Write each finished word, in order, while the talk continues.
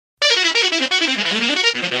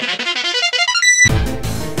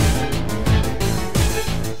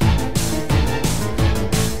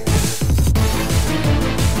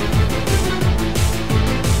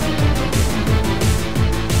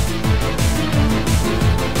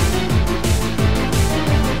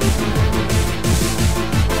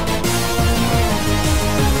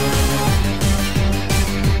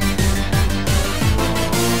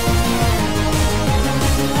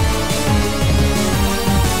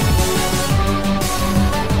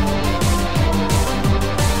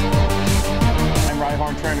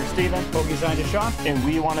And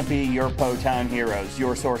we want to be your Potown heroes,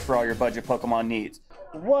 your source for all your budget Pokemon needs.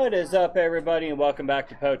 What is up, everybody, and welcome back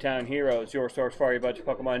to Potown Heroes, your source for all your budget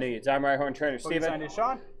Pokemon needs. I'm Rhyhorn Trainer Steven,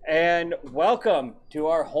 and welcome to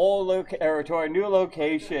our to our new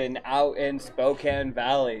location out in Spokane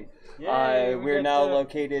Valley. We're now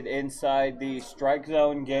located inside the Strike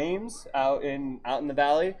Zone Games out in the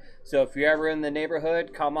valley. So if you're ever in the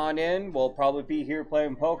neighborhood, come on in. We'll probably be here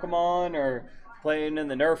playing Pokemon or playing in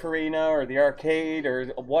the Nerf Arena or the arcade or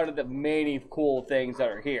one of the many cool things that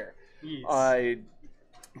are here. Yes.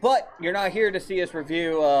 But you're not here to see us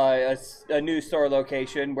review a new store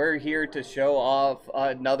location. We're here to show off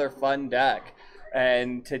another fun deck.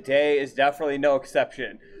 And today is definitely no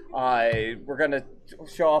exception. We're going to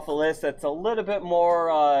show off a list that's a little bit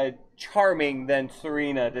more charming than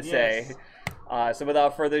Tsereena to say. So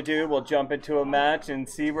without further ado, we'll jump into a match and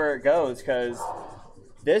see where it goes, because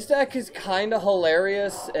this deck is kind of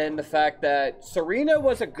hilarious in the fact that Tsereena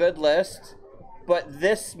was a good list, but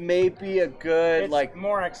this may be a good, it's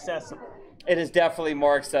more accessible. It is definitely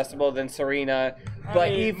more accessible than Tsereena,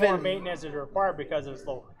 but even more maintenance is required because of its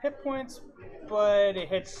low hit points, but it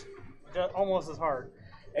hits almost as hard.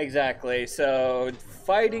 Exactly. So,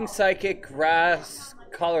 Fighting Psychic, Grass,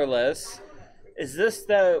 Colorless. Is this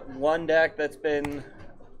the one deck that's been?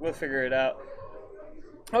 We'll figure it out.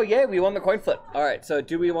 Oh, yeah, we won the coin flip. All right, so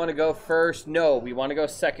do we want to go first? No, we want to go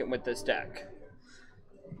second with this deck.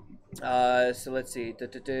 So let's see.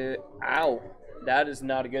 Ow, that is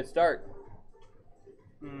not a good start.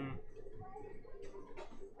 All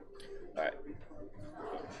right.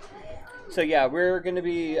 So yeah, we're going to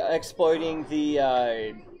be exploiting the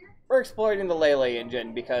Lele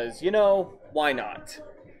engine because, you know, why not?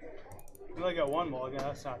 We only got one mulligan.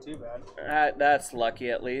 That's not too bad. That's lucky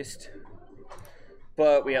at least.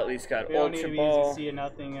 But we at least got we Ultra don't need Ball. to be easy see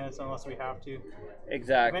nothingness unless we have to.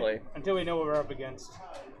 Exactly. Until we know what we're up against.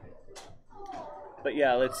 But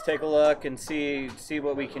yeah, let's take a look and see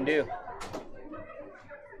what we can do.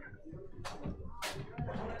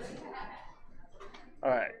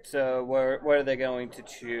 Alright, so what are they going to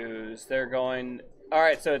choose? They're going...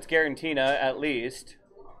 Alright, so it's Garantina at least.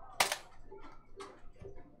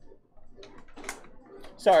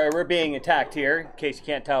 Sorry, we're being attacked here, in case you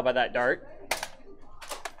can't tell by that dart.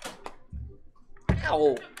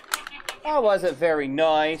 Ow. That wasn't very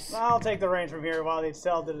nice. I'll take the reins from here while they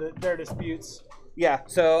settle their disputes. Yeah,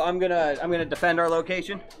 so I'm gonna defend our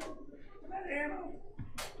location.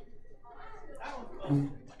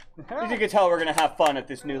 As you can tell, we're gonna have fun at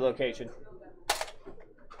this new location.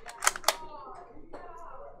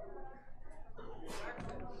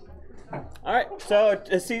 All right, so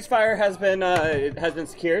a ceasefire has been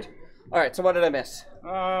secured. All right, so what did I miss?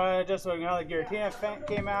 Just so you know, the Giratina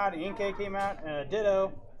came out, the Inkay came out, and a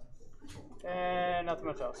Ditto, and nothing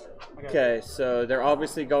much else. Okay, so they're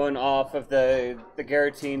obviously going off of the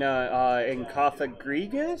Giratina in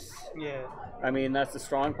Cothagrigus? Yeah. I mean, that's a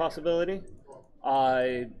strong possibility.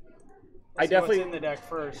 I definitely what's in the deck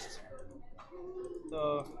first.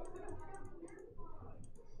 So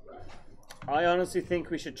I honestly think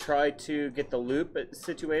we should try to get the loop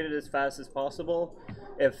situated as fast as possible.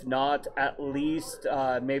 If not, at least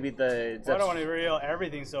maybe the... I don't want to reveal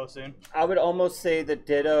everything so soon. I would almost say the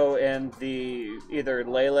Ditto and the either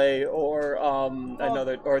Lele or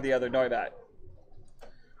the other Noivat.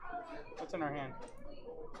 What's in our hand?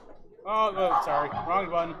 Oh, sorry. Wrong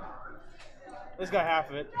button. This got half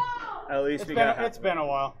of it. At least it's been a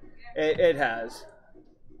while. It has.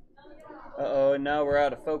 Uh-oh, and now we're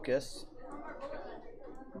out of focus.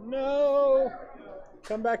 No!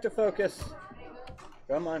 Come back to focus.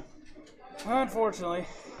 Come on. Unfortunately.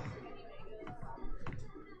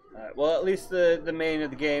 Alright, well, at least the main of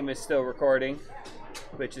the game is still recording,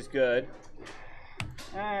 which is good.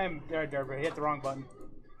 I'm hit the wrong button.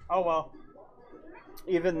 Oh well.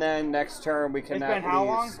 Even then, next turn we can It's been how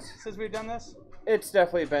long since we've done this? It's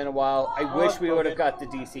definitely been a while. I wish we would have got the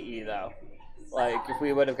DCE though. Like if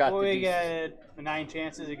we would have got the DCE. We get 9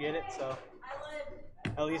 chances to get it, so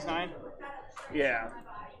at least 9. Yeah.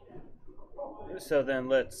 So then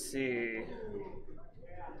let's see.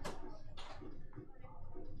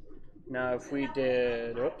 Now if we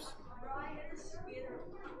did, oops.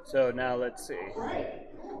 So now let's see.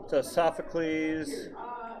 So Sophocles,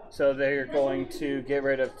 so they're going to get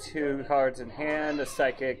rid of 2 cards in hand. A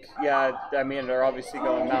Psychic, yeah, I mean, they're obviously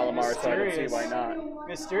going Malamar, so I don't see why not.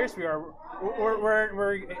 Mysterious we are.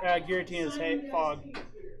 We're Giratina Fog.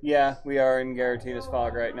 Yeah, we are in Giratina's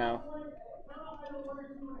Fog right now.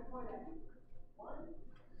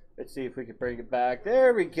 Let's see if we can bring it back.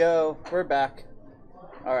 There we go. We're back.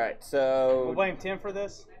 All right, so... We'll blame Tim for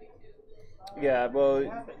this? Yeah,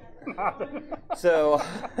 well... So...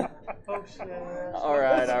 Oh, shit. All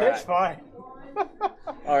right, all right. It's fine.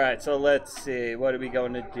 All right, so let's see. What are we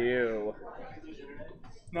going to do?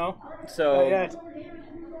 No. So... Yeah. So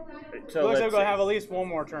looks like we're let's going to have at least one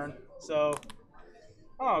more turn. So...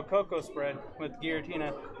 Oh, Coco spread with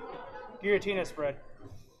Giratina. Giratina spread.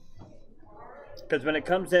 Because when it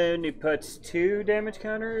comes in, he puts 2 damage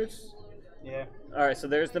counters. Yeah. All right, so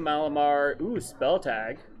there's the Malamar. Ooh, spell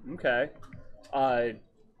tag. Okay.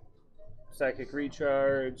 Psychic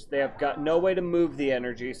recharge. They have got no way to move the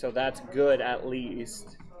energy, so that's good at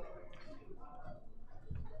least.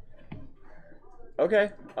 Okay,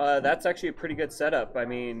 that's actually a pretty good setup. I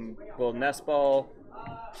mean, we'll Nest Ball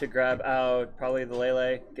to grab out probably the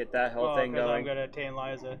Lele, get that whole thing going. I'm going to Tane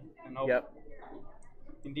Liza and hope. Yep.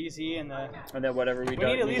 In DC and the... And then whatever we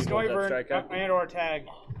don't need at least we'll Noivern and or tag.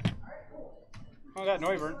 Oh, I got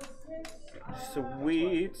Noivern.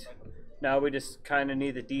 Sweet. Now we just kind of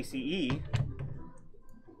need the DCE.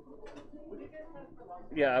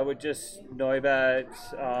 Yeah, I would just Noibat.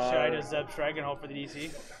 Should I just Zeb Strike and hope for the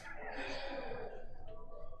DC?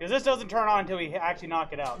 Because this doesn't turn on until we actually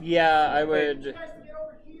knock it out. Yeah, I would.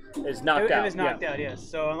 It's knocked out. It is knocked out, yes.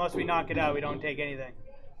 So unless we knock it out, we don't take anything.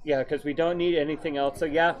 Yeah, because we don't need anything else. So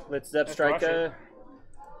yeah, let's Zeb Strike. Come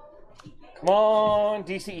on,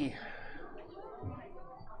 DCE.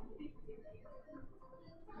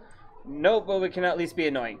 Nope, but we can at least be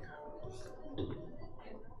annoying.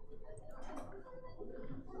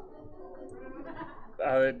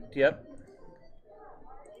 Yep.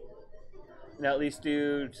 And at least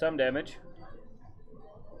do some damage.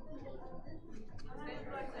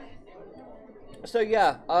 So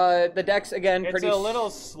yeah, the deck's again it's pretty. It's a little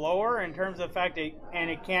slower in terms of the fact that, and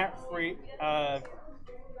it can't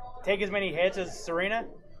take as many hits as Tsereena.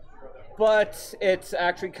 But it's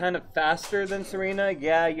actually kind of faster than Tsereena.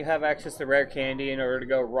 Yeah, you have access to rare candy in order to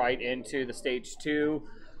go right into the stage 2.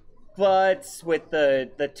 But with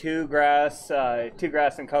the 2 grass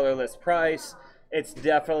and colorless price, it's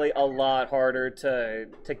definitely a lot harder to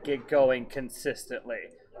get going consistently.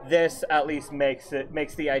 This at least makes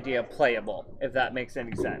the idea playable, if that makes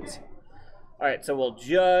any sense. All right, so we'll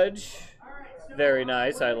judge. Very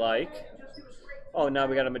nice, I like. Oh, now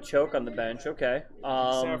we got a Machoke on the bench. Okay.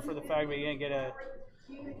 Except for the fact that you didn't get a.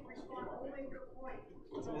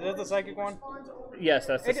 Is that the psychic one? Yes,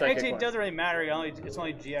 that's the psychic actually, one. It doesn't really matter. It's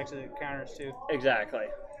only GX that counters too. Exactly.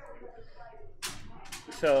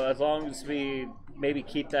 So as long as we maybe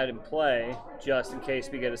keep that in play, just in case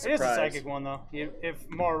we get a surprise. It is a psychic one though. If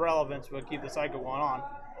more relevance, would keep the psychic one on.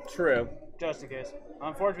 True. Just in case.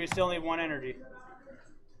 Unfortunately, we still need 1 energy.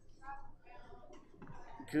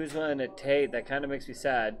 Guzma and a Tate, that kind of makes me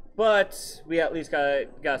sad. But we at least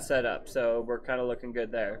got set up, so we're kind of looking good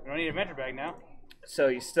there. We don't need a venture bag now. So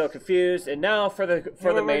you're still confused, and now for the main of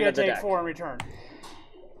the deck. We're gonna take 4 in return.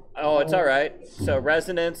 Oh, it's all right. So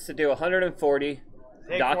Resonance to do 140.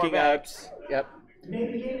 Take Docking 4 back. out. Yep.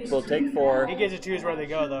 We'll take 4. He gets to choose where they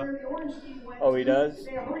go though. Oh, he does?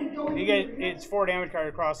 It's 4 damage cards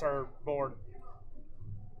across our board.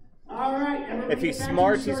 If he's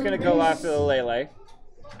smart, he's gonna go after the Lele.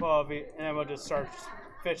 Well, and then we'll just start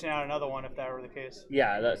fishing out another one if that were the case.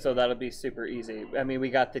 Yeah, so that'll be super easy. I mean, we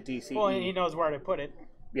got the DC. Well, he knows where to put it.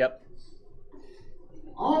 Yep.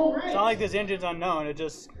 It's not like this engine's unknown. It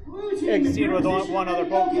just seen with one other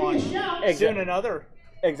Pokemon. Soon another.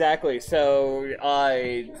 Exactly. So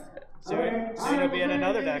Soon it'll be in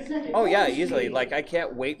another deck. Oh yeah, easily. Like I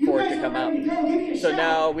can't wait for it to come out. So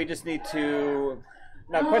now we just need to.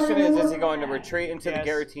 Now, question is he going to retreat into the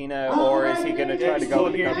Giratina, or is he going to try to go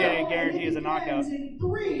with the Giratina guarantee is a knockout.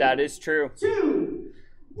 That is true. 2,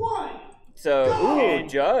 1. So, ooh,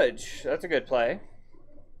 Judge. That's a good play.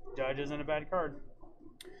 Judge isn't a bad card.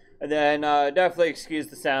 And then definitely excuse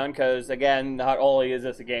the sound, because, again, not only is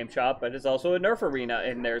this a game shop, but it's also a Nerf arena,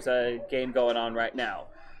 and there's a game going on right now.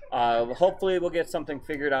 Hopefully we'll get something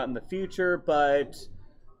figured out in the future, but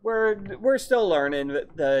we're still learning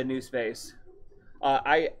the new space.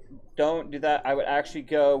 I don't do that. I would actually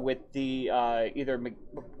go with the either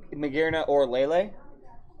Magearna or Lele,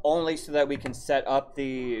 only so that we can set up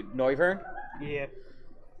the Noivern. Yeah.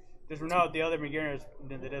 There's no, the other Magearna is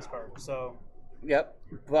in the discard, so. Yep,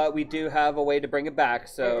 but we do have a way to bring it back,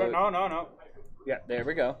 so... No. Yeah, there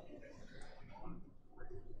we go.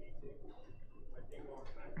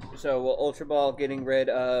 So we'll Ultra Ball, getting rid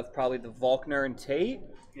of probably the Volkner and Tate.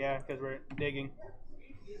 Yeah, because we're digging.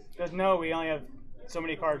 Because no, we only have so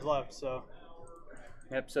many cards left, so.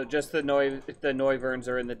 Yep, so just the Noiverns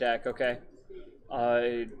are in the deck, okay.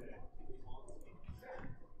 But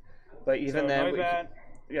even so then...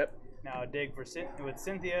 Yep. Now dig for with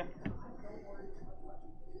Cynthia.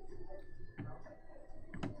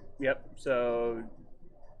 Yep, so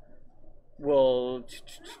we'll...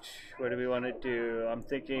 What do we want to do? I'm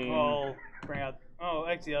thinking... We'll bring out... Oh,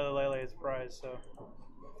 actually the other Lele is a prize, so...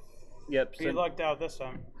 Yep. We lucked out this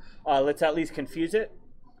time. Let's at least confuse it.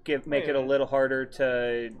 Make it a little harder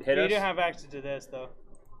to hit us. You don't have access to this, though.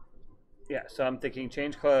 Yeah, so I'm thinking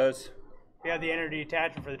change clothes. If we had the energy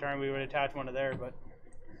attachment for the turn, we would attach one to there, but...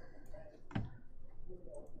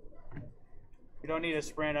 We don't need a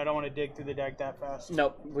sprint. I don't want to dig through the deck that fast.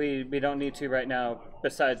 Nope, we don't need to right now.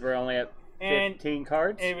 Besides, we're only at 15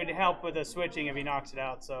 cards. It would help with the switching if he knocks it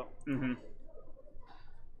out, so... Mm-hmm.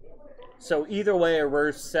 So either way,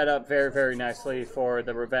 we're set up very, very nicely for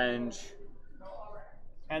the revenge.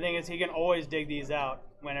 And the thing is, he can always dig these out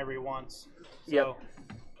whenever he wants. So. Yep.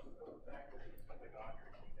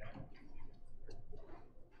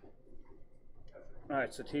 All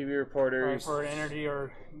right, so TV reporters. For energy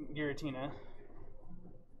or Giratina.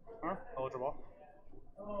 Or Ultra Ball.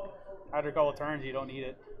 After a couple turns, you don't need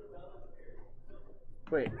it.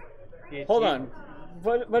 Wait. Hold on.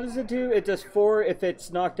 What does it do? It does 4 if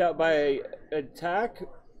it's knocked out by attack?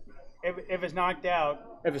 If it's knocked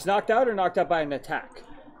out. If it's knocked out or knocked out by an attack?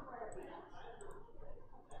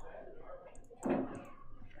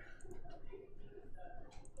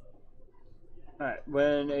 Alright,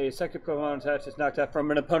 when a second Pokemon attacks is knocked out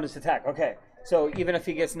from an opponent's attack. Okay, so even if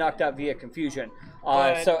he gets knocked out via confusion.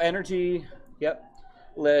 So energy, yep.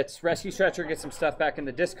 Let's Rescue Stretcher, get some stuff back in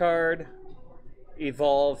the discard.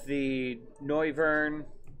 Evolve the Noivern.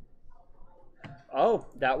 Oh,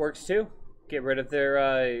 that works too. Get rid of their...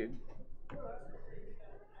 I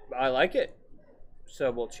like it.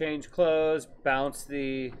 So we'll change clothes, bounce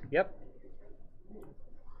the... Yep.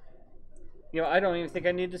 You know, I don't even think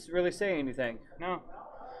I need to really say anything. No.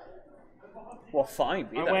 Well, fine.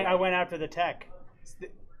 I went after the tech.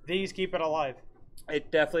 These keep it alive.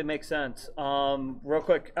 It definitely makes sense. Real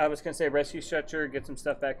quick, I was going to say Rescue Stretcher, get some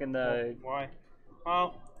stuff back in the... Why?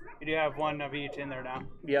 Well, you do have one of each in there now.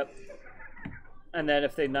 Yep. And then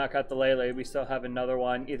if they knock out the Lele, we still have another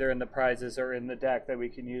one either in the prizes or in the deck that we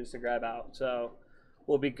can use to grab out. So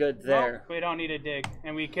we'll be good there. Well, we don't need to dig.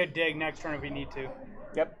 And we could dig next turn if we need to.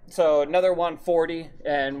 Yep. So another 140,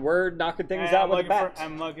 and we're knocking things out with the bat.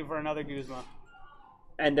 I'm looking for another Guzma.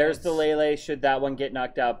 And there's the Lele should that one get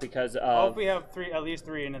knocked out because of... I hope we have at least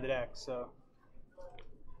 3 into the deck, so...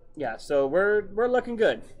 Yeah, so we're looking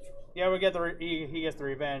good. Yeah, we get he gets the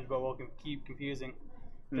revenge, but we'll keep confusing.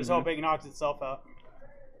 Just hope it knocks itself out.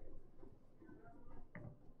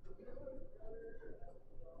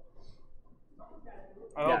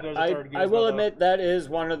 I hope there's a third Guzma, I will admit that is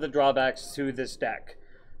one of the drawbacks to this deck.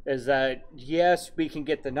 Is that, yes, we can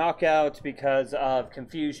get the knockout because of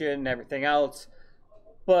confusion and everything else,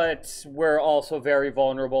 but we're also very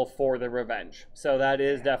vulnerable for the revenge. So that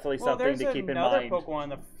is definitely something to keep in mind. There's another Pokemon in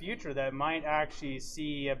the future that might actually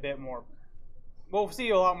see a bit more... We'll see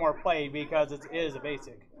a lot more play because it is a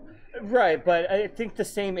basic. Right, but I think the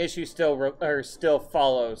same issue still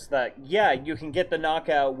follows. That yeah, you can get the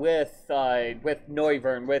knockout with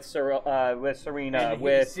Noivern, with Tsereena,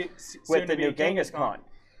 with the new Kangaskhan.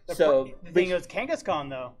 The thing is, Kangaskhan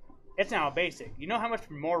though, it's now a basic. You know how much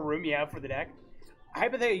more room you have for the deck?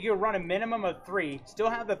 Hypothetically, you run a minimum of 3, still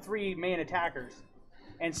have the 3 main attackers,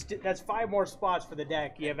 and that's 5 more spots for the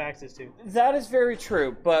deck you have access to. That is very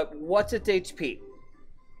true, but what's its HP?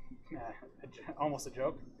 Almost a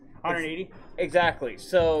joke. 180? Exactly.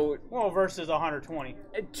 So... Well, versus 120.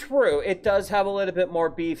 True. It does have a little bit more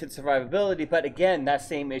beef and survivability, but again, that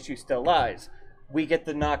same issue still lies. We get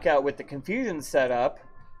the knockout with the confusion setup,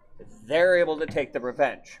 they're able to take the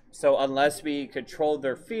revenge. So unless we control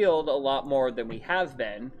their field a lot more than we have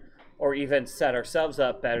been, or even set ourselves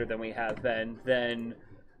up better than we have been, then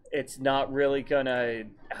it's not really going to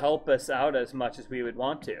help us out as much as we would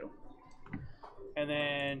want to. And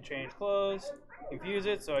then change clothes, confuse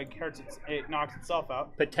it, so it knocks itself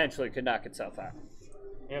out. Potentially could knock itself out.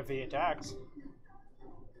 If he attacks.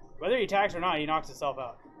 Whether he attacks or not, he knocks itself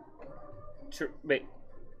out. True. Wait.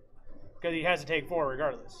 Because he has to take 4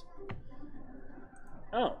 regardless.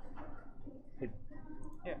 Oh.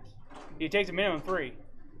 Yes. He takes a minimum 3.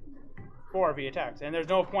 4 if he attacks. And there's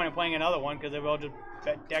no point in playing another one because we'll just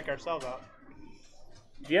deck ourselves out.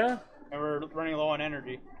 Yeah. And we're running low on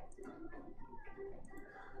energy.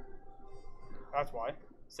 That's why.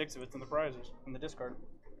 6 of it's in the prizes, in the discard.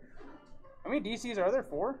 How many DCs are there?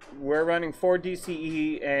 4? We're running 4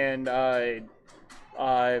 DCE and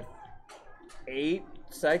 8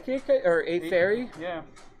 psychic or 8 fairy. Yeah.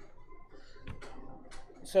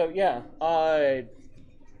 So yeah. All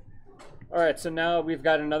right. So now we've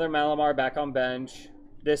got another Malamar back on bench.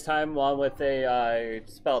 This time along with a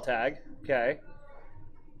spell tag. Okay.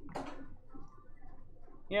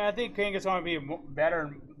 Yeah, I think Kangaskhan going to be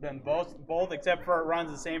better than both except for it runs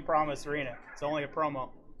the same promo as Tsereena. It's only a promo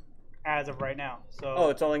as of right now. So. Oh,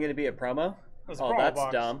 it's only going to be a promo? It's a promo that's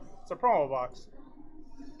box. Dumb. It's a promo box.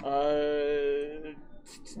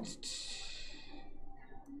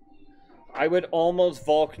 I would almost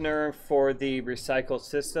Volkner for the recycle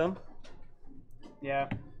system. Yeah.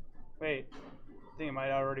 Wait. I think it might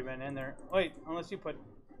have already been in there. Wait, unless you put...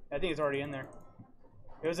 I think it's already in there.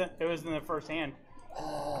 It was in the first hand.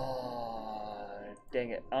 Oh,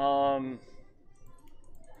 dang it.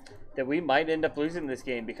 That we might end up losing this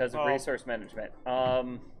game because of resource management. Yeah,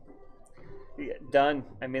 done.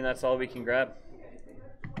 I mean, that's all we can grab.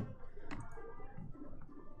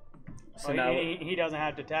 So now he doesn't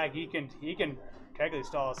have to tag. He can technically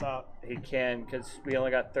stall us out. He can, because we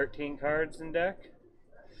only got 13 cards in deck.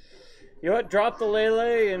 You know what? Drop the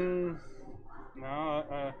Lele and...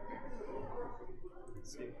 No,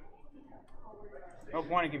 let's see. No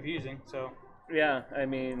point in confusing, so... Yeah, I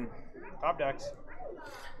mean... Top decks.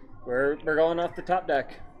 We're going off the top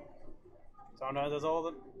deck. Sometimes that's all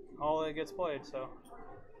that gets played, so...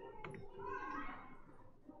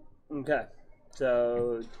 Okay,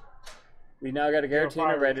 so... We now got a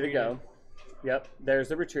Giratina ready to go. Yep, there's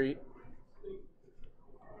the retreat.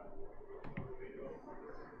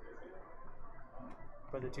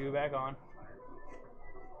 Put the 2 back on.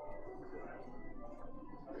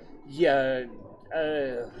 Yeah,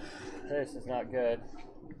 this is not good.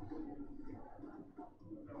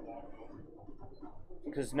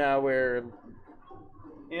 Because now we're...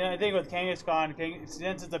 Yeah, I think with Kangaskhan,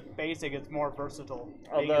 since it's a basic, it's more versatile.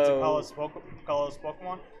 Although... It's a colorless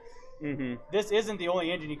Pokemon. Mm-hmm. This isn't the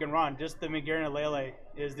only engine you can run. Just the Magearna Lele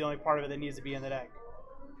is the only part of it that needs to be in the deck.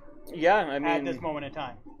 Yeah, I mean... At this moment in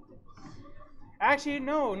time. Actually,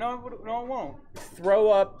 no, it won't. Throw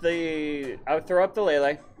up the... I would throw up the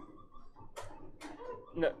Lele.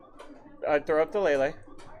 No, I'd throw up the Lele.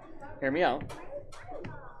 Hear me out.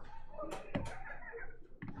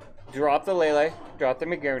 Drop the Lele. Drop the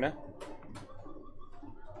Magearna.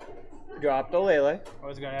 Drop the Lele. I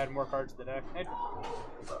was going to add more cards to the deck.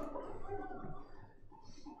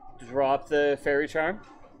 Drop the Fairy Charm.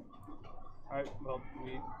 Alright, well,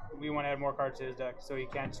 we want to add more cards to his deck so he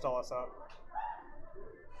can't stall us out.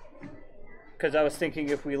 Because I was thinking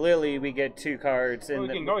if we Lily, we get 2 cards. Well, we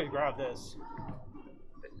can always grab this.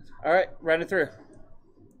 Alright, run it through.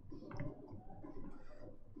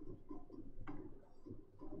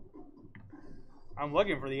 I'm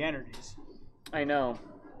looking for the energies. I know.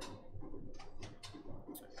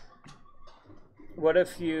 What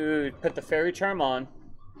if you put the Fairy Charm on,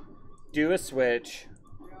 do a switch,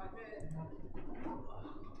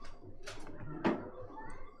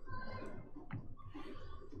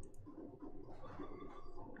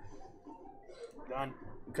 Done.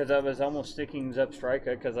 because I was almost sticking Zubstrika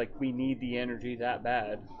because like we need the energy that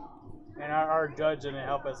bad. And our judge didn't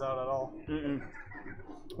help us out at all. Mm-mm.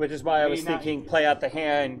 Which is why I was thinking play out the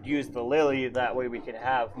hand, use the Lily, that way we could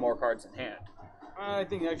have more cards in hand. I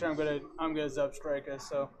think actually I'm gonna Zubstrika,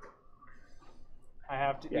 so I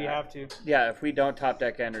have to. Yeah. We have to. Yeah, if we don't top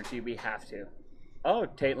deck energy, we have to. Oh,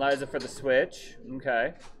 Tate Liza for the switch.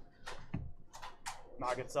 Okay.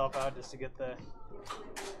 Knock itself out just to get the.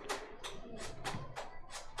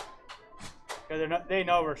 Because they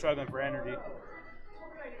know we're struggling for energy.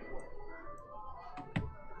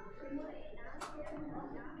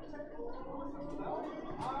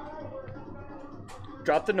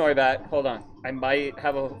 Drop the Noibat. Hold on. I might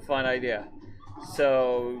have a fun idea.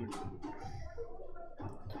 So,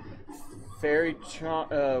 Fairy Charm.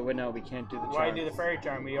 Well, no, we can't do the charm. Why do the Fairy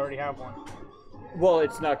Charm? We already have one. Well,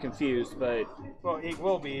 it's not confused, but. Well, it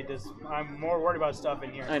will be. Just I'm more worried about stuff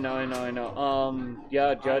in here. I know.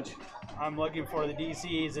 Yeah, Judge. I'm looking for the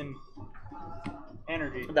DCs and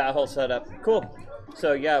energy. That whole setup. Cool.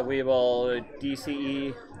 So, yeah, we will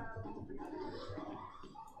DCE.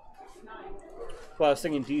 Well, I was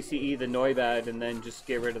thinking DCE the Noibat and then just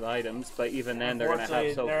get rid of the items, but even then they're going to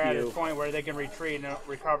have so they're few. at a point where they can retreat and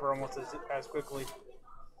recover almost as quickly.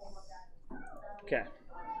 Okay.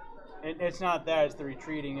 It's not that, it's the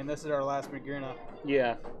retreating, and this is our last Magearna.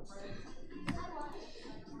 Yeah.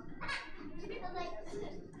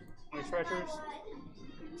 Any stretchers?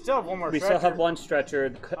 Still have one more We stretcher. still have one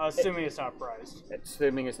stretcher. Assuming it's not prized.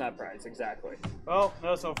 Assuming it's not prized, exactly. Well,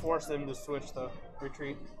 this will force them to switch the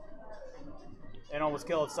retreat. And almost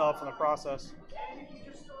kill itself in the process.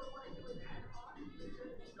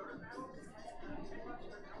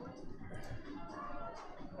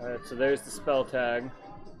 Alright, so there's the spell tag.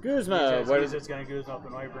 Guzma! He's just going to Guzma up the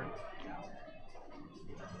Noivern.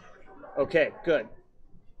 Okay, good.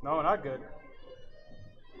 No, not good.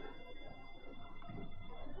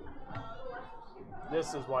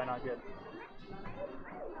 This is why not good.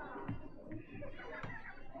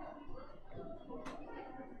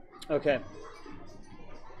 Okay.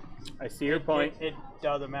 I see your point. It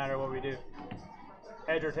doesn't matter what we do.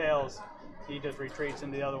 Heads or tails, he just retreats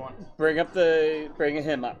into the other one. Bring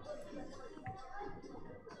him up.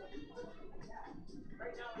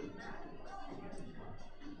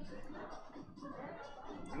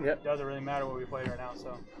 Yep. Doesn't really matter what we played right now,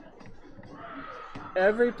 so.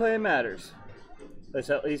 Every play matters. Let's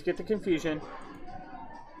at least get the confusion.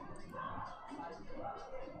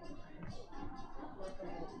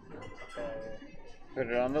 Okay. Put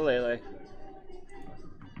it on the Lele.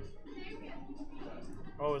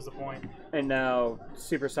 What was the point? And now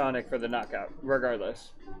supersonic for the knockout,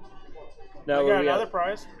 regardless. No, we got another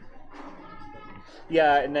prize.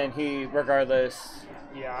 Yeah, and then he, regardless.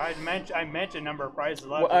 Yeah, I mentioned number of prizes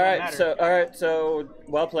left. Well, all right, so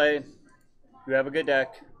well played. You have a good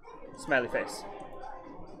deck. Smiley face.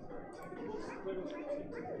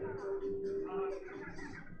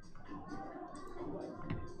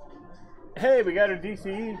 Hey, we got a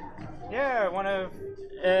DCE. Yeah, one of.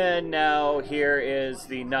 And now here is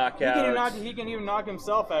the knockout. He can even knock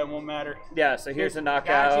himself out. It won't matter. Yeah, so here's the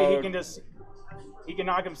knockout. Actually, he can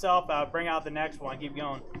knock himself out. Bring out the next one. Keep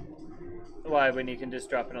going. Why, when you can just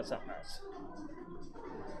drop it on something else?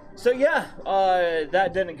 So yeah,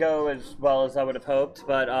 that didn't go as well as I would have hoped,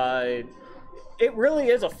 but it really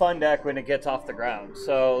is a fun deck when it gets off the ground.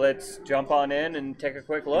 So let's jump on in and take a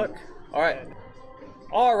quick look. All right.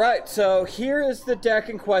 All right, so here is the deck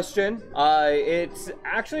in question. It's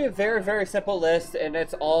actually a very, very simple list, and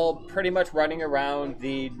it's all pretty much running around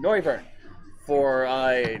the Noivern. For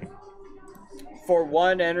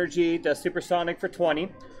 1 energy, does Supersonic for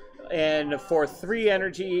 20. And for 3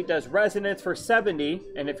 energy, does Resonance for 70.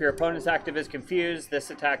 And if your opponent's active is confused, this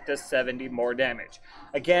attack does 70 more damage.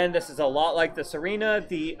 Again, this is a lot like the Tsereena.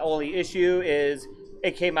 The only issue is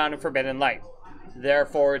it came out in Forbidden Light.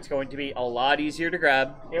 Therefore, it's going to be a lot easier to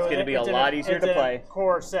grab. It's going to be a lot easier to play. It's a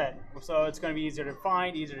core set, so it's going to be easier to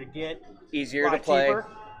find, easier to get, easier to play. Cheaper.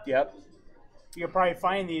 Yep. You'll probably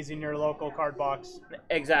find these in your local card box.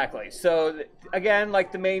 Exactly. So again,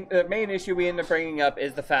 like the main issue we end up bringing up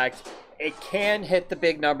is the fact it can hit the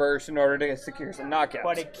big numbers in order to secure some knockouts.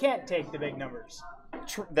 But it can't take the big numbers.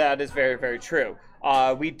 That is very, very true.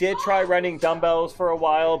 We did try running dumbbells for a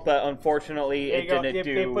while, but unfortunately it didn't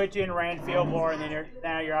do. They put you in Rand Field Floor, and then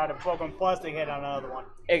now you're out of Pokemon Plus to hit on another one.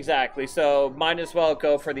 Exactly. So might as well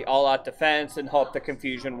go for the all-out defense and hope the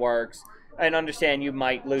confusion works. And understand you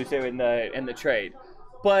might lose it in the trade.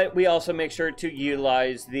 But we also make sure to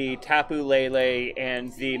utilize the Tapu Lele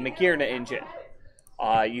and the Magearna engine.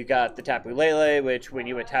 You got the Tapu Lele, which when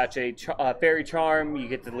you attach a Fairy Charm, you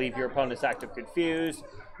get to leave your opponent's active confused.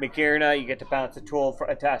 Magearna, you get to bounce a tool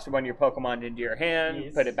attached to one of your Pokemon into your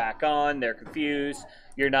hand, put it back on, they're confused.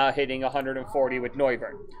 You're now hitting 140 with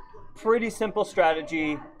Noivern. Pretty simple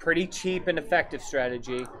strategy, pretty cheap and effective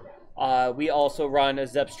strategy. We also run a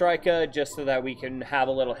Zebstrika just so that we can have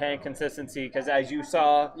a little hand consistency because as you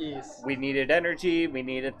saw, we needed energy, we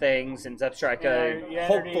needed things, and Zebstrika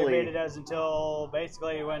hopefully evaded us until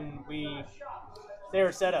basically when they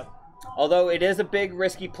were set up. Although it is a big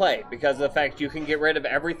risky play because of the fact you can get rid of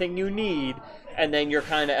everything you need and then you're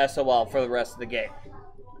kind of SOL for the rest of the game.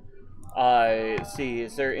 Let's see,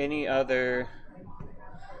 is there any other...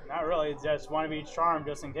 Not really, it's just one of each charm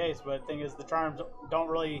just in case, but the thing is the charms don't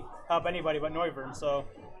really help anybody but Noivern, so...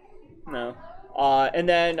 No. And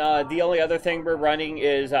then the only other thing we're running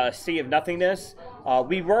is Sea of Nothingness.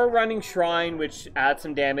 We were running Shrine, which adds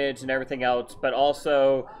some damage and everything else, but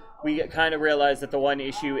also we kind of realized that the one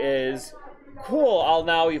issue is, cool, I'll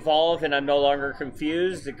now evolve and I'm no longer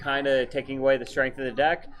confused, and kind of taking away the strength of the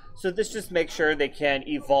deck. So this just makes sure they can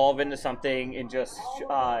evolve into something and just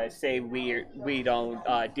say we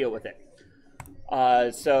don't deal with it.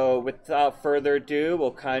 So without further ado,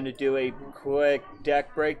 we'll kind of do a quick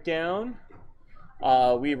deck breakdown.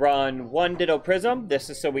 We run 1 Ditto Prism. This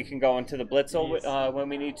is so we can go into the Blitzel when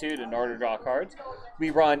we need to in order to draw cards. We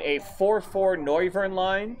run a 4/4 Noivern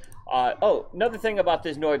line. Oh, another thing about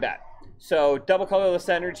this Noibat. So, double colorless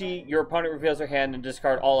energy, your opponent reveals their hand and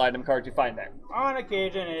discard all item cards you find there. On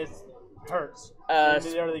occasion, it hurts in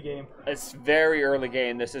the early game. It's very early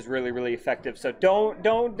game. This is really, really effective. So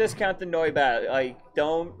don't discount the Noibat. Like,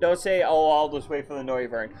 don't say, oh, I'll just wait for the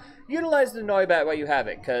Noivern. Utilize the Noibat while you have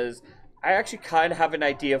it, because I actually kind of have an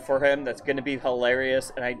idea for him that's going to be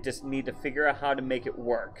hilarious, and I just need to figure out how to make it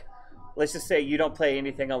work. Let's just say you don't play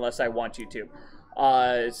anything unless I want you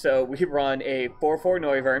to. So we run a 4/4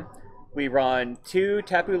 Noivern. We run 2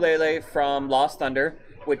 Tapu Lele from Lost Thunder,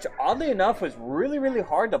 which oddly enough was really, really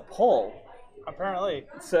hard to pull. Apparently.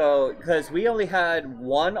 So, because we only had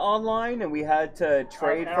 1 online and we had to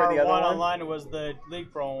trade for the other one. Online was the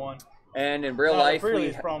League Pro one. And in real life,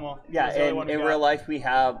 promo. Yeah, and in real life we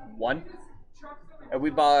have 1. And we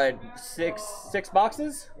bought six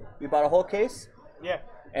boxes. We bought a whole case. Yeah.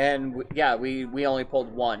 And we only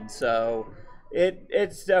pulled 1, so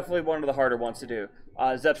it's definitely one of the harder ones to do.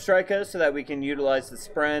 Zepstrika, so that we can utilize the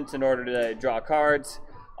sprint in order to draw cards.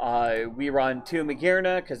 We run 2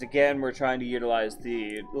 Magearna, because again, we're trying to utilize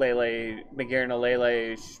the Magearna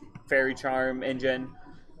Lele Fairy Charm engine.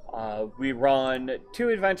 We run 2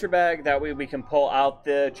 Adventure Bag, that way we can pull out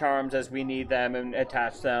the charms as we need them and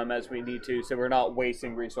attach them as we need to, so we're not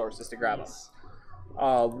wasting resources to grab them.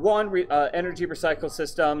 1 energy recycle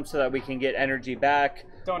system, so that we can get energy back.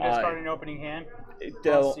 Don't discard an opening hand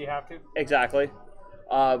unless you have to. Exactly.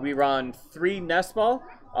 We run 3 Nest Ball,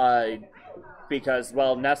 because,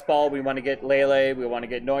 well, Nest Ball, we want to get Lele, we want to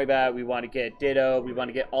get Noibat, we want to get Ditto, we want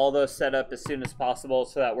to get all those set up as soon as possible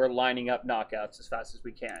so that we're lining up knockouts as fast as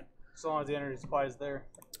we can. As long as the energy supply is there.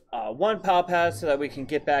 1 Pow Pass, so that we can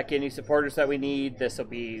get back any supporters that we need. This will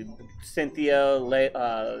be Cynthia, Lele,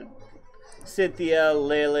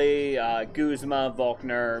 Guzma,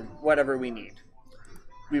 Volkner, whatever we need.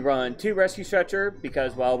 We run 2 Rescue Stretcher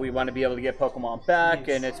because, well, we want to be able to get Pokemon back,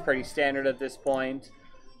 and it's pretty standard at this point.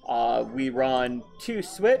 We run 2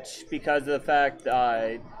 Switch because of the fact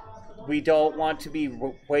we don't want to be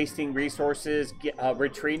wasting resources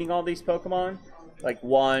retreating all these Pokemon. Like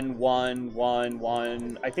 1, 1, 1,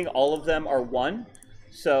 1. I think all of them are 1.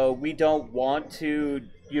 So we don't want to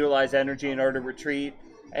utilize energy in order to retreat.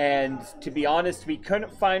 And to be honest, we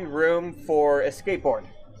couldn't find room for a skateboard.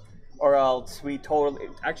 Or else we totally...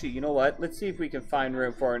 Actually, you know what? Let's see if we can find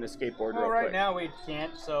room for an escape board real quick. Right now we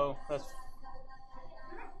can't, so that's...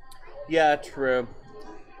 Yeah, true.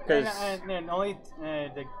 And only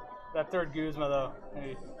that 3rd Guzma, though.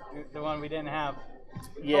 The one we didn't have.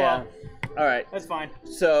 Yeah. Alright. That's fine.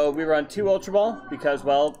 So we run 2 Ultra Ball because,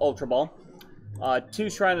 well, Ultra Ball. 2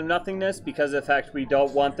 Shrine of Nothingness because of the fact we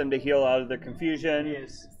don't want them to heal out of their confusion.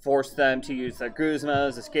 Yes. Force them to use their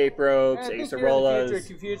Guzmas, Escape Ropes, Acerolas. Future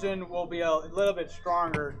confusion will be a little bit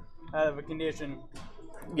stronger out of a condition.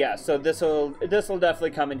 Yeah, so this will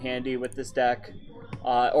definitely come in handy with this deck,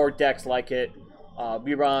 or decks like it.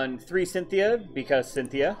 We run 3 Cynthia because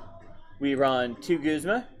Cynthia. We run 2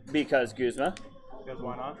 Guzma because Guzma. Because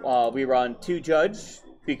why not? We run 2 Judge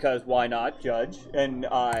because why not Judge, and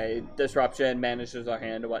Disruption manages our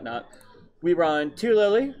hand and whatnot. We run 2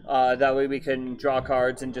 Lily, that way we can draw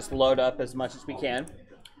cards and just load up as much as we can.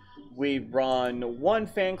 We run 1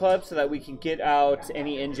 Fan Club so that we can get out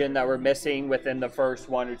any engine that we're missing within the first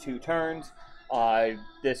 1 or 2 turns.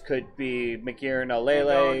 This could be Magearna,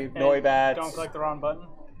 Lele, Noibat. Don't click the wrong button.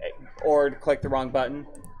 Or click the wrong button.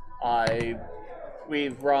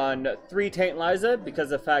 We've run 3 Taint Liza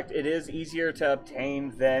because of the fact it is easier to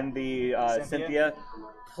obtain than the Cynthia.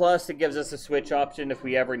 Plus, it gives us a switch option if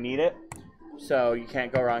we ever need it. So you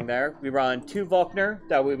can't go wrong there. We run 2 Volkner.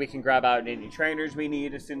 That way we can grab out any trainers we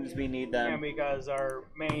need as soon as we need them. And because our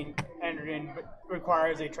main engine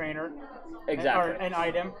requires a trainer. Exactly. Or an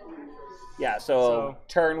item. Yeah, so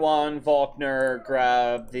turn 1, Volkner,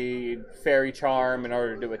 grab the Fairy Charm in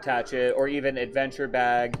order to attach it, or even Adventure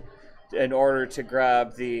Bag in order to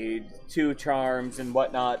grab the 2 charms and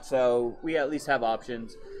whatnot. So we at least have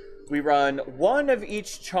options. We run 1 of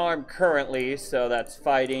each charm currently, so that's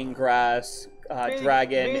Fighting, Grass,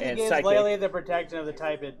 Dragon, and Psychic. Lele the protection of the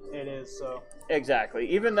type it is, so. Exactly.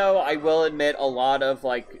 Even though I will admit a lot of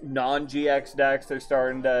like non-GX decks are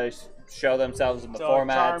starting to show themselves in the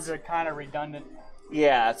formats. Charms are kind of redundant.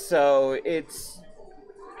 Yeah, so it's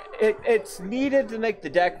needed to make the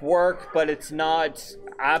deck work, but it's not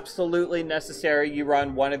absolutely necessary. You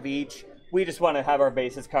run 1 of each. We just want to have our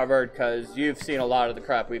bases covered because you've seen a lot of the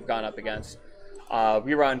crap we've gone up against.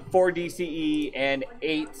 We run 4 DCE and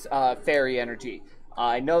 8 Fairy Energy.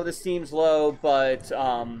 I know this seems low, but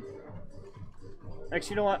actually,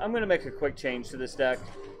 you know what? I'm going to make a quick change to this deck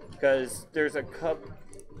because there's a cup.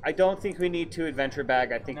 I don't think we need 2 adventure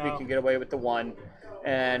bag. I think we can get away with the 1.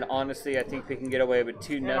 And honestly, I think we can get away with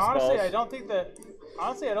 2 nest balls. I don't think that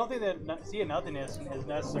Sea of Nothingness is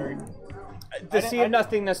necessary. The Sea of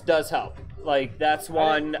Nothingness does help. Like, that's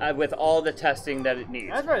one with all the testing that it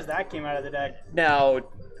needs. As far as that came out of the deck. Now,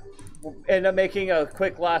 end up making a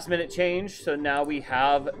quick last-minute change, so now we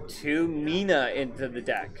have 2 Mina into the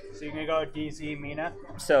deck. So you're going to go DCE Mina?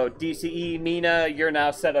 So, DCE Mina, you're now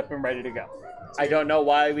set up and ready to go. I don't know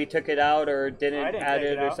why we took it out or didn't add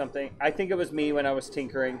it or something. I think it was me when I was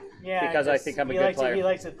tinkering. Yeah, because I think I'm a good player. He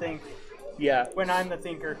likes to think. Yeah. When I'm the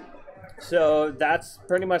thinker. So that's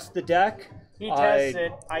pretty much the deck. He tests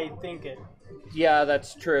it, I think it. Yeah,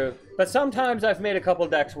 that's true. But sometimes I've made a couple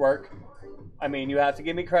decks work. I mean, you have to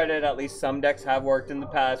give me credit. At least some decks have worked in the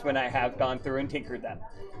past when I have gone through and tinkered them.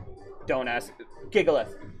 Don't ask.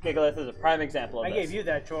 Gigalith. Gigalith is a prime example of this. I gave you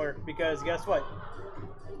that chore because guess what?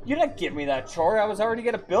 You didn't give me that chore. I was already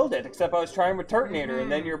going to build it, except I was trying with Turtonator,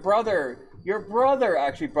 and then your brother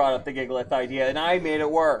actually brought up the Gigalith idea, and I made it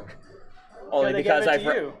work. Only because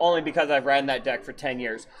I've ran that deck for 10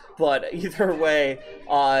 years. But either way,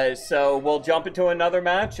 so we'll jump into another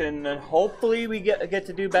match, and hopefully we get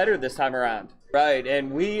to do better this time around. Right,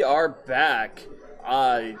 and we are back.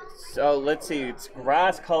 So let's see. It's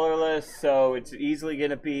grass colorless, so it's easily going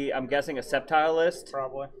to be, I'm guessing, a Sceptile list.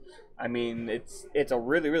 Probably. I mean, it's a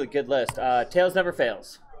really, really good list. Tails never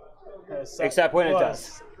fails. Except when it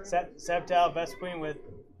does. Sceptile, Vespiquen with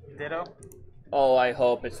Ditto. Oh, I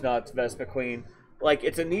hope it's not Vespiquen. Like,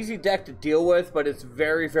 it's an easy deck to deal with, but it's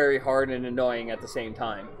very, very hard and annoying at the same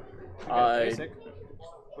time. Basic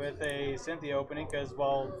with a Cynthia opening, because,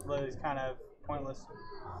 well, Lily's kind of pointless.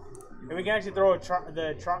 And we can actually throw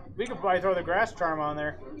we could probably throw the Grass Charm on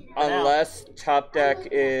there. Unless top deck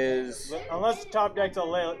is... Unless top deck's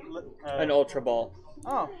an Ultra Ball.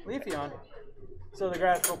 Oh, Leafeon. So the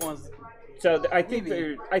Grass Pokemon's... So I think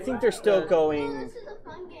they're still going...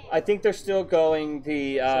 I think they're still going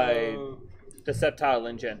the Sceptile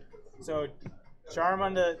engine. So Charm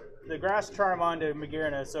on the Grass Charm onto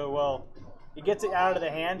Magearna, so, well, it gets it out of the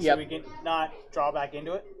hand so we can not draw back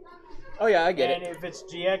into it. Oh, yeah, I get it. And if it's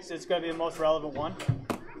GX, it's going to be the most relevant one.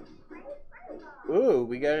 Ooh,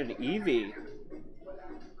 we got an Eevee.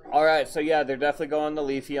 All right, so, yeah, they're definitely going the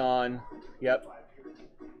Leafeon. Yep.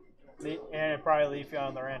 And probably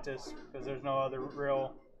Leafeon Lurantis, because there's no other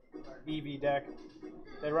real Eevee deck.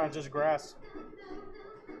 They run just grass.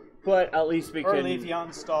 But at least we can... Or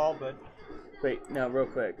Leafeon Stall, but... Wait, no, real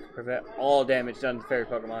quick. Prevent all damage done to Fairy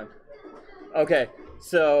Pokemon. Okay,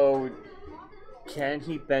 so... Can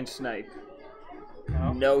he bench snipe?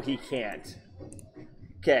 No. No, he can't.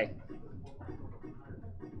 Okay.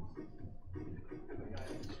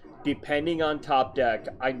 Depending on top deck,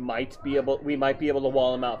 we might be able to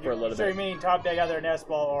wall him out for a little bit. So you mean top deck either Nest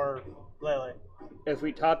Ball or Lele? If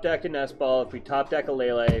we top deck a Nest Ball, if we top deck a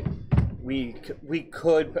Lele, we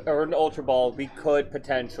could, or an Ultra Ball, we could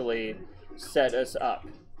potentially set us up.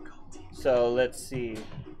 So let's see.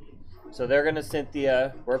 So they're going to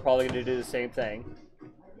Cynthia. We're probably going to do the same thing.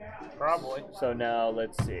 Probably. So now,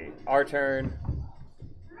 let's see. Our turn.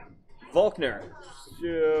 Volkner.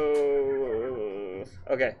 So,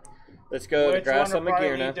 okay. Let's go to Grass on Magearna. Which one will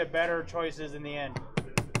probably lead to better choices in the end?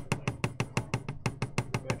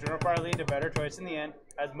 Which one will probably lead to better choice in the end?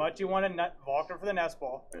 As much you want to Volkner for the Nest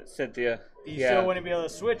Ball. Cynthia. You still wouldn't be able to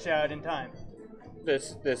switch out in time.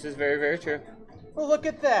 This is very, very true. Well, look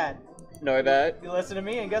at that. Noivat. You listen to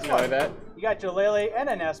me, and guess what? Noivat. You got your Lele and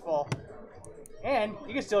a Nest Ball. And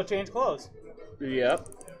you can still change clothes. Yep.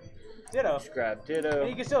 Ditto. Just grab Ditto. And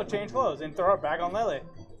you can still change clothes and throw it back on Lele.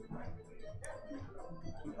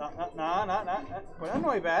 Nah. Put on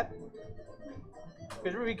Noivat.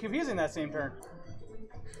 Because we'd be confusing that same turn.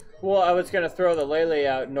 Well, I was going to throw the Lele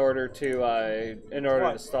out in order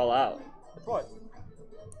to stall out. With what?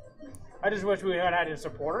 I just wish we had a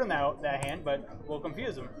supporter in that hand, but we'll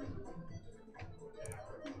confuse them.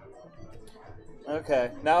 Okay,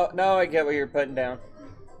 now I get what you're putting down.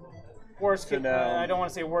 Worst case, I don't want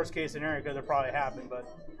to say worst case scenario because it probably happened, but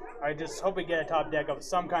I just hope we get a top deck of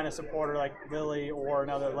some kind of supporter like Lily or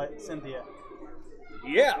another like Cynthia.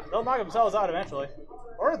 Yeah. They'll knock themselves out eventually.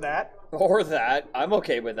 Or that. Or that. I'm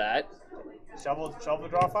okay with that. Shovel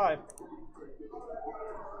draw 5.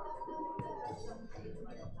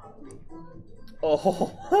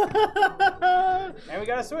 Oh. And we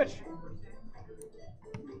got a switch.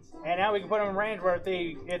 And now we can put them in range where if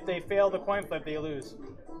they fail the coin flip, they lose.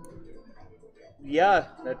 Yeah,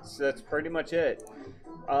 that's pretty much it.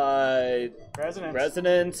 Resonance.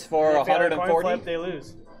 Resonance for If they fail a coin 140. flip, they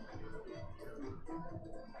lose.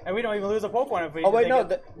 And we don't even lose a Pokemon if we. Oh wait, no,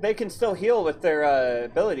 they can still heal with their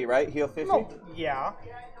ability, right? Heal 50. No, yeah,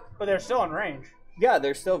 but they're still in range. Yeah,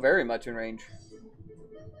 they're still very much in range.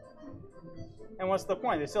 And what's the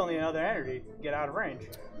point? They still need another energy to get out of range.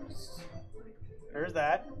 There's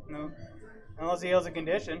that. No, unless he heals a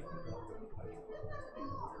condition.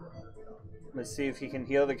 Let's see if he can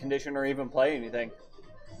heal the condition or even play anything.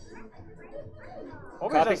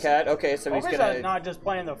 Copycat. Okay, so he's gonna not just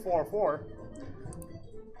playing the 4/4.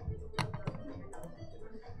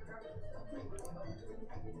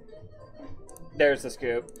 There's the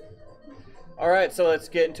scoop. Alright, so let's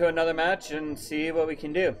get into another match and see what we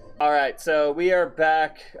can do. Alright, so we are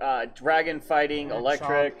back. Dragon fighting,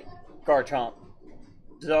 electric, Garchomp.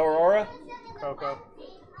 Zeraora? Coco.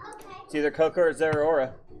 It's either Coco or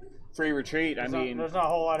Zeraora. Free retreat, there's not a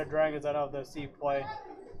whole lot of dragons that have the C play.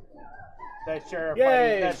 That share a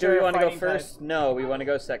Yay! fighting. Do we want to go first? Type. No, we want to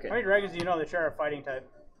go second. How many dragons do you know that share a fighting type?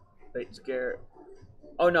 Wait, Scare.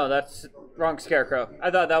 Oh no, that's wrong Scarecrow. I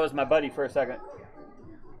thought that was my buddy for a second.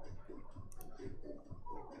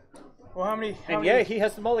 Well, how many? Yeah, he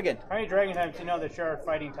has the mulligan. How many dragon types do you know that share a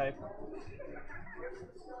fighting type?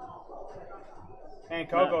 And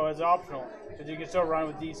Coco is optional, because you can still run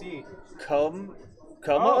with DC. Como?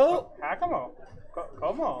 Hakamo.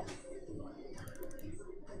 Como.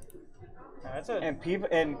 That's it.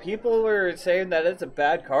 And people were saying that it's a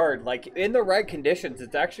bad card. Like, in the right conditions,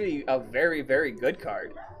 it's actually a very, very good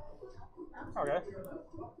card. Okay.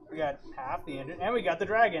 We got half the engine, and we got the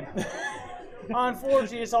dragon.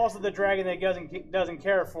 Unfortunately, it's also the dragon that doesn't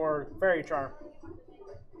care for Fairy Charm.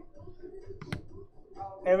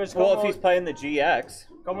 If he's playing the GX.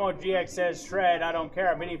 Como GX says Shred, I don't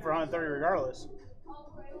care. I'm hitting for 130 regardless.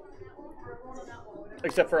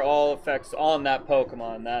 Except for all effects on that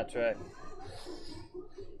Pokemon. That's right.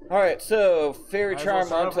 Alright, so Fairy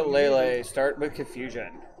Charm onto Lele. Start with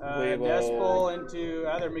Confusion. Despel into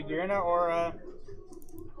either Magearna or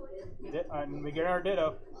Magearna or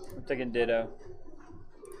Ditto. I'm thinking Ditto.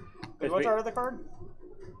 What's our other card?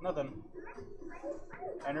 Nothing.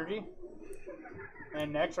 Energy.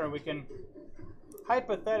 And next turn we can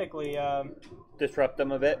hypothetically disrupt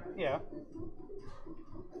them a bit. Yeah.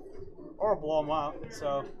 Or blow them out.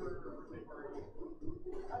 So.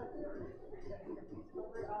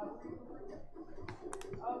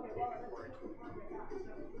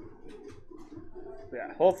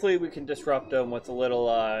 Yeah, hopefully we can disrupt them with a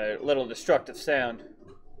little destructive sound.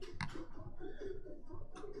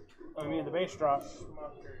 I mean the base drop.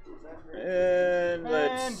 And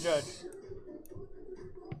let's... And Judge.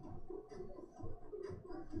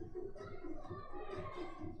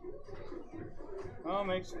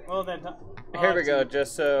 Here we go,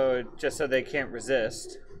 just so they can't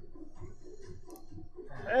resist.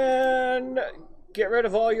 And get rid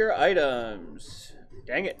of all your items.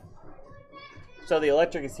 Dang it. So the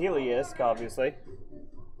electric is Heliolisk, obviously.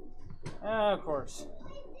 Of course.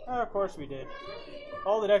 Of course we did.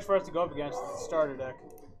 All the decks for us to go up against is the starter deck.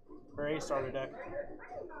 Or a starter deck.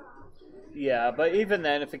 Yeah, but even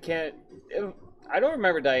then, if it can't... I don't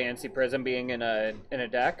remember Diancie Prism being in a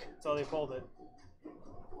deck. So they pulled it.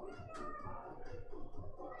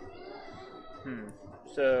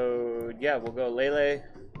 So, yeah, we'll go Lele.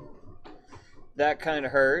 That kind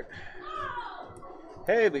of hurt.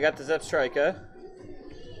 Hey, we got the Zepstrika.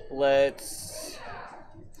 Let's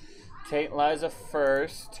take Liza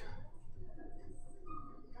first.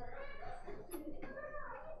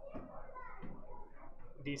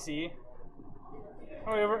 DC.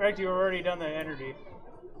 Oh, we've already done the energy.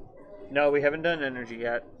 No, we haven't done energy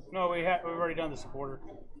yet. No, we've already done the supporter.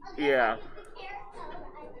 Yeah.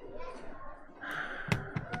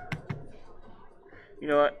 You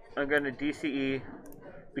know what? I'm going to DCE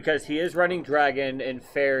because he is running Dragon and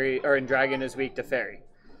Fairy, or in Dragon is weak to Fairy.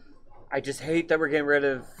 I just hate that we're getting rid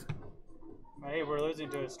of... Hey, we're losing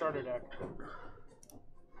to a starter deck.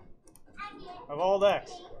 Of all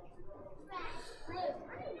decks.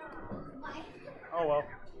 Oh well.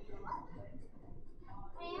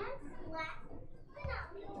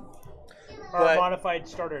 Or a modified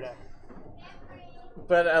starter deck.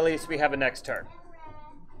 But at least we have a next turn.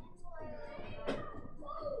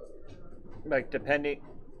 Like, depending...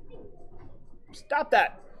 Stop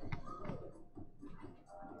that!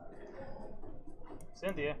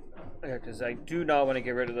 Cynthia. Yeah, because I do not want to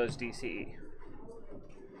get rid of those DCE.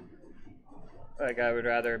 Like, I would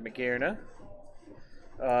rather Magearna.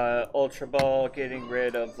 Ultra Ball, getting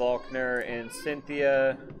rid of Volkner and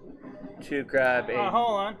Cynthia to grab a...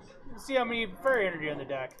 Hold on. Let's see how many fairy energy on the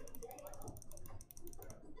deck.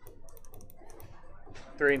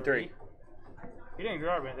 3 and 3. He didn't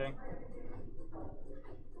grab anything.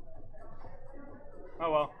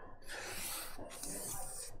 Oh well.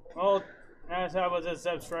 Well, that's how was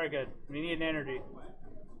this strike it. We need an energy.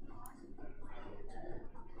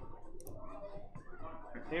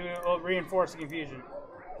 Maybe we'll reinforce the confusion.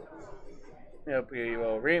 Yep, we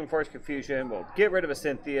will reinforce confusion. We'll get rid of a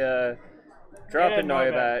Cynthia. Drop a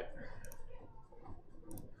Noivern.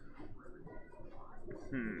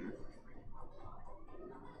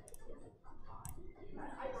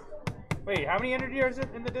 Wait, how many energy is it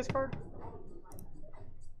in the discard?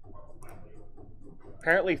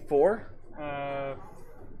 Apparently 4.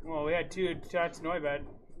 Well, we had 2 touch Noivern.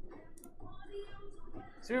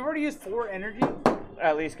 So we've already used 4 energy?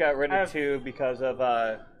 At least got rid of 2 because of,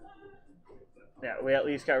 yeah, we at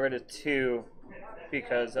least got rid of 2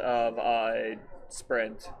 because of,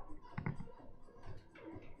 sprint.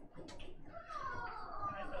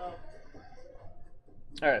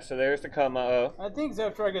 Alright, so there's the Como. I think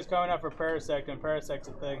Zepstrike is coming up for Parasect, and Parasect's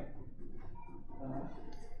a thing.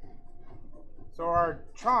 So our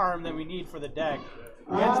charm that we need for the deck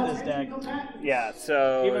against this deck. Yeah,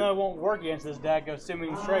 so even though it won't work against this deck,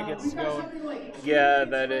 assuming Strike gets going. Yeah,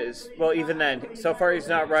 that is. Well, even then, so far he's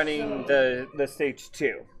not running the stage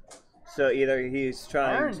 2. So either he's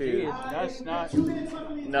trying to. That's not.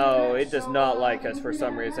 No, it does not like us for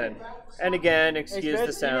some reason. And again, excuse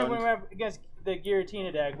the sound. Even when we went against the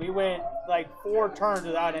Giratina deck, we went like 4 turns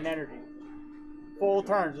without an energy. Full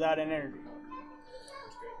turns without an energy.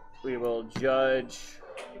 We will judge.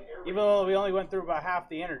 Even though we only went through about half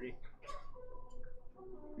the energy.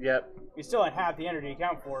 Yep. We still had half the energy to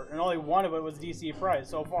account for, and only one of it was DC prize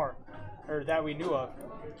so far, or that we knew of,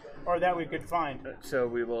 or that we could find. So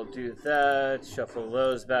we will do that. Shuffle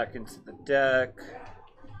those back into the deck.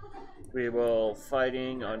 We will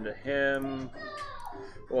fighting onto him.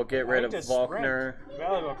 We'll get rid of Volkner.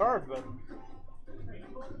 Valuable card, but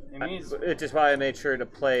it means. Which is why I made sure to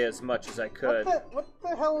play as much as I could. What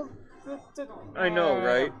the hell? I know,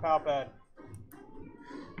 right? Palpad.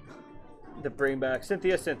 The bring back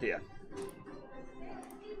Cynthia.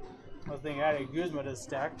 I was thinking adding Guzma to the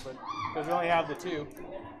stack, but because we only have the 2.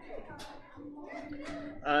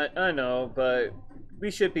 I know, but we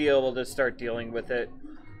should be able to start dealing with it.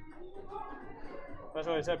 That's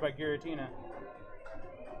what I said by Giratina.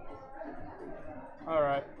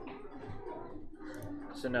 Alright.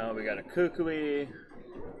 So now we got a Kukui.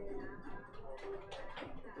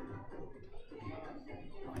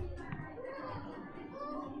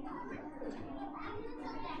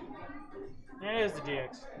 It is the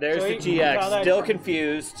GX. There's the GX, still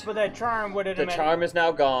confused. But that charm would have meant... The charm is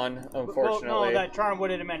now gone, unfortunately. Well, no, that charm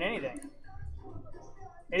wouldn't have meant anything.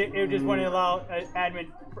 It just wouldn't allow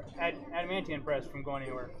Adamantium Press from going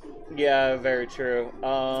anywhere. Yeah, very true.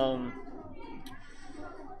 I'm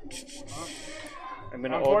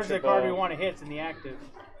gonna Unfortunately, the card we want to hit is in the active.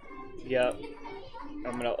 Yep.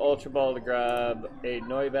 I'm gonna Ultra Ball to grab a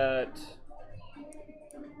Noibat.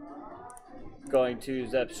 Going to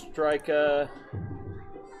Zepstrika.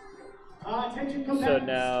 So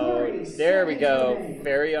now, there we go.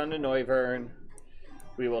 Fairy on the Noivern.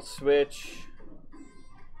 We will switch.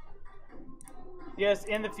 Yes,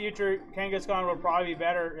 in the future, Kangaskhan will probably be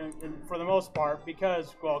better for the most part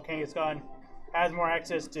because, well, Kangaskhan has more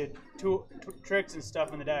access to tricks and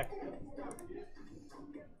stuff in the deck.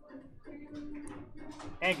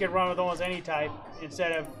 And can run with almost any type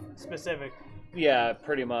instead of specific. Yeah,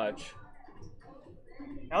 pretty much.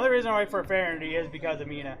 The only reason I wait for Fairy is because of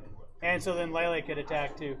Mina. And so then Lele could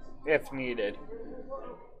attack too. If needed.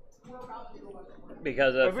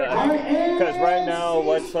 Because of because right now,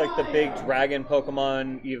 what's like the big dragon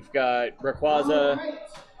Pokemon? You've got Rayquaza.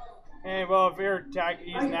 And well, if you're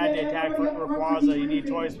using that to attack for Rayquaza, you need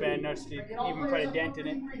Choice Band to even put a dent in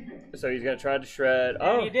it. So he's gonna try to shred.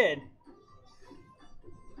 And he did.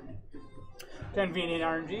 Convenient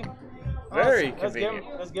RNG. Very convenient.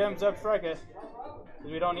 Let's give him Zepstrika.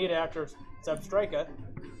 We don't need it after Zepstrika.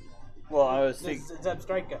 Well, I was thinking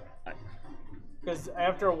Zepstrika. Because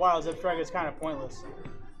after a while, Zepstrika is kind of pointless.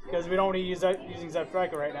 Because we don't need to use using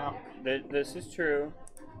Zepstrika right now. This is true.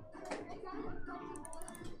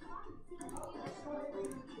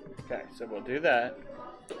 Okay, so we'll do that.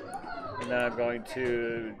 And then I'm going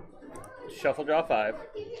to shuffle draw 5.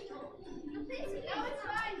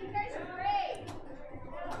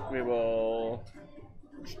 We will.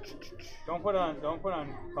 Don't put on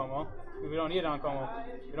Como. We don't need it on Como.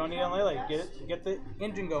 We don't need it on Lele. Get the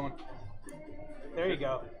engine going. There you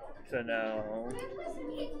go. So now.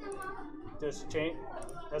 Just change.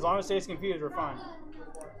 As long as it stays confused, we're fine.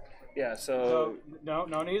 Yeah. So no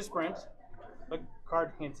need to sprint. Look,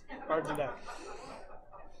 cards in deck.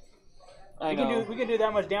 I know. We can do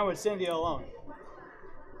that much damage with Cynthia alone.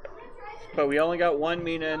 But we only got one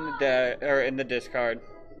Mina in the discard.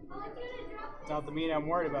 It's not the Mina I'm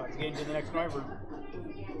worried about. It's getting to the next Noivern.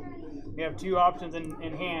 We have 2 options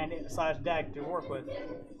in hand / deck to work with.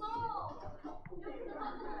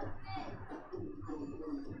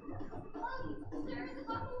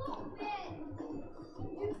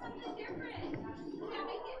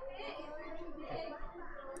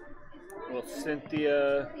 Will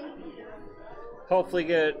Cynthia hopefully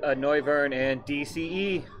get a Noivern and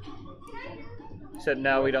DCE? Except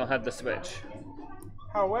now we don't have the switch.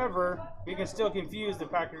 However, we can still confuse the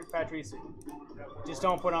Patrice. Just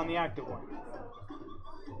don't put on the active one.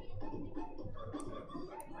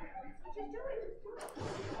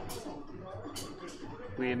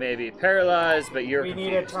 We may be paralyzed, but you're We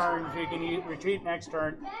need a turn so we can retreat next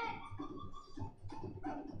turn.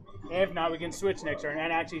 If not, we can switch next turn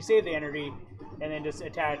and actually save the energy and then just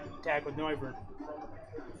attack with Noivern.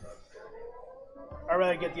 I'd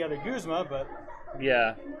rather get the other Guzma, but...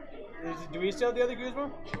 Yeah. Do we still have the other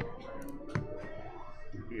Guzma?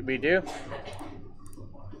 We do.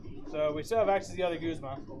 So we still have access to the other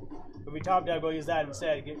Guzma. If we top deck, we'll use that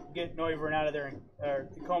instead. Get Noivern out of there, or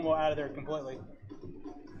Como out of there completely.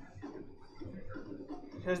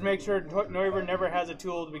 Just make sure Noivern never has a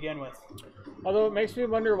tool to begin with. Although it makes me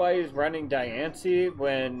wonder why he's running Diancie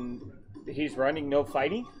when he's running no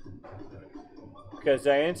fighting. Because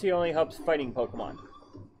Diancie only helps fighting Pokemon.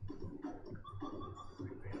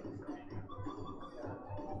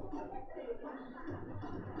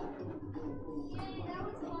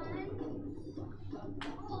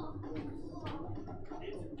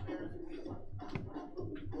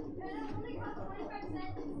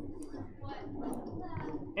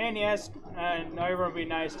 And yes, Noivern would be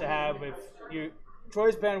nice to have if you...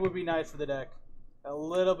 Choice Band would be nice for the deck. A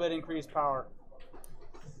little bit increased power.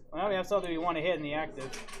 Well, we have something we want to hit in the active.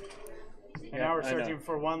 And now we're searching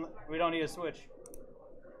for one. We don't need a switch.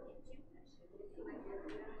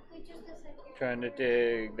 Trying to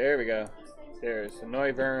dig. There we go. There's the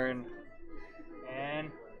Noivern.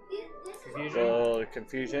 And confusion. Oh,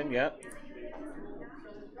 confusion, yep.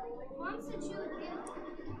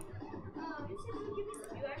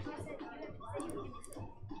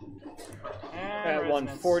 At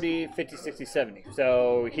 140, 50, 60, 70.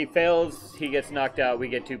 So he fails, he gets knocked out, we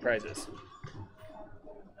get 2 prizes.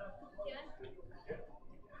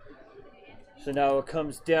 So now it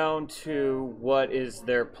comes down to what is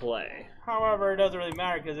their play. However, it doesn't really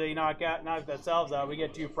matter because they knock themselves out. We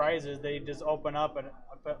get 2 prizes. They just open up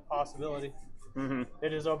a possibility. Mm-hmm. They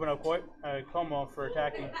just open up Como for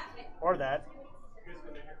attacking, or that.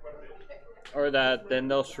 Or that, then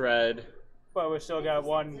they'll shred. But we still got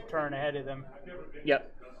 1 turn ahead of them.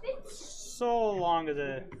 Yep. So long as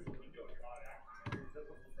a...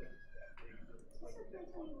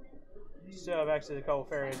 Still have access to a couple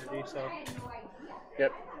fairy energy, so...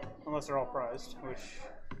 Yep. Unless they're all prized, which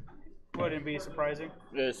wouldn't be surprising.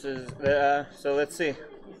 This is... so let's see.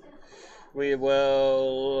 We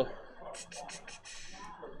will...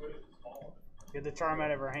 Get the charm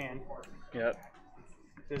out of her hand. Yep.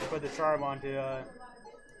 Just put the charm onto...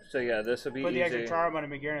 So yeah, this will be put easy. the extra charm on a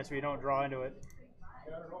Magearna so you don't draw into it.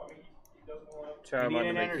 Charm on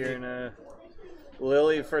the Magearna.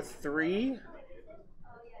 Lily for 3.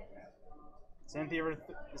 Cynthia, it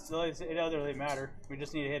doesn't really matter. We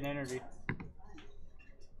just need to hit an energy.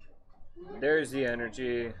 There's the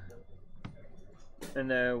energy.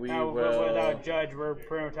 And then we will... Without Judge, we're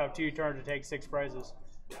pretty much have 2 turns to take 6 prizes.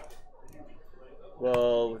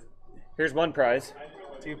 Well, here's 1 prize.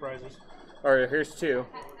 2 prizes. Or here's 2.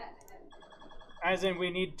 As in, we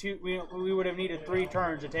need 2. We would have needed 3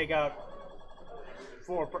 turns to take out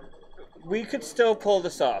 4. We could still pull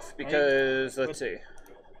this off because let's see.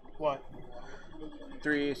 What?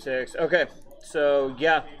 3, 6. Okay, so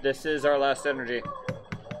yeah, this is our last energy.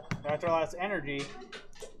 That's our last energy.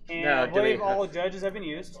 And now, I believe all judges have been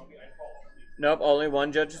used. Nope, only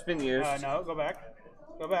 1 judge has been used. No, go back.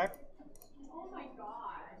 Go back.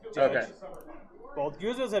 Judge. Okay. Both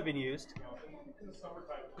Guzos have been used.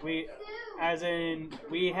 We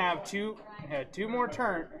have 2 more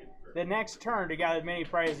turns. The next turn to gather as many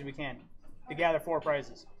prizes as we can. To gather 4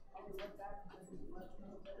 prizes.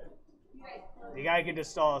 The guy can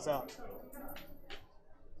just stall us out.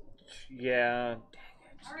 Yeah.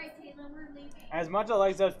 As much as I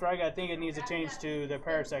like Zepstrike, I think it needs to change to the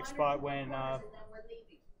Parasect spot when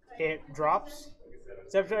it drops.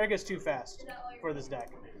 Zepstrike is too fast for this deck.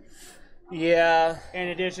 Yeah. In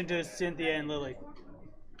addition to Cynthia and Lily.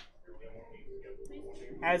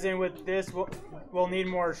 As in with this, we'll need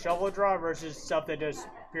more shovel draw versus stuff that just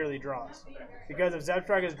purely draws. Because if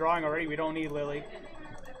Zebstrika is drawing already, we don't need Lily.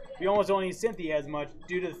 We almost don't need Cynthia as much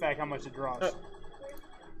due to the fact how much it draws. Oh.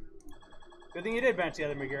 Good thing you did bench the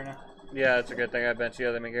other Magearna. Yeah, it's a good thing I benched the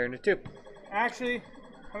other Magearna too. Actually,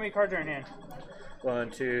 how many cards are in hand?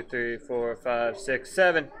 1, 2, 3, 4, 5, 6,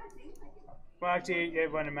 7. Well, actually,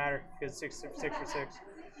 it wouldn't matter because six for 6.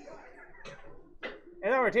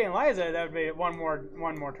 If I were taking Liza, that would be one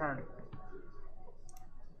more turn.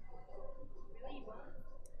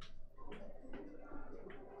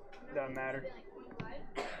 Doesn't matter.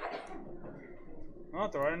 Well,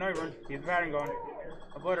 throw it in Noivern. Keep the pattern going.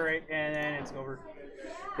 Obliterate, and then it's over.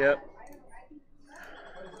 Yep.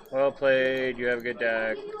 Well played. You have a good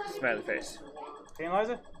deck. Smack the face. Taking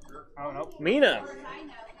Liza? Oh, nope. Mina.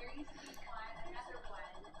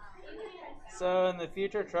 So, in the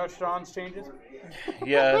future, Trust Strong's changes?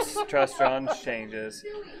 Yes, Trust Strong's changes.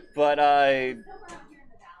 But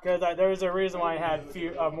Because there was a reason why I had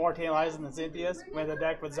more Tailizers than Cynthia's with a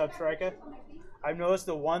deck with Zebstrika. I've noticed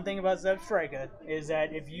the one thing about Zebstrika is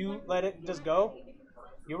that if you let it just go,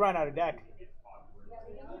 you run out of deck.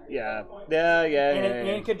 Yeah.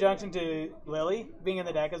 In conjunction to Lily being in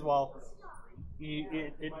the deck as well,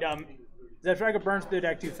 Zebstrika burns through the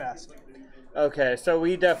deck too fast. Okay, so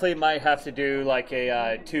we definitely might have to do like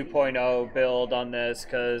a 2.0 build on this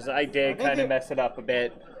because I did kind of mess it up a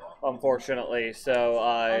bit, unfortunately. So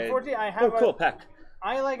unfortunately, I have cool pack.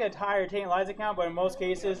 I like a higher Taint account, but in most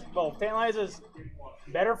cases, well, Taint is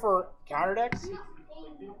better for counter decks.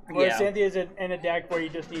 Where Cynthia's in a deck where you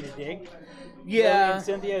just need to dig. Yeah. And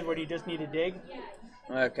Cynthia is where you just need to dig.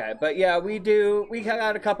 Okay, but yeah, we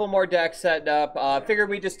got a couple more decks set up. Figured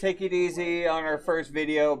we just take it easy on our first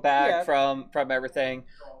video back from everything.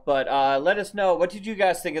 But let us know, what did you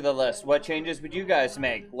guys think of the list? What changes would you guys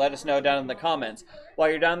make? Let us know down in the comments. While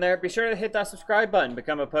you're down there, be sure to hit that subscribe button.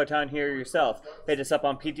 Become a Potown Hero yourself. Hit us up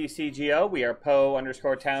on PTCGO. We are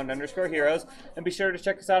Po_Town_Heroes. And be sure to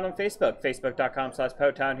check us out on Facebook.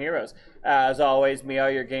 Facebook.com/Potown Heroes. As always, may all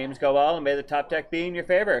your games go well, and may the top deck be in your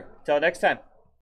favor. Till next time.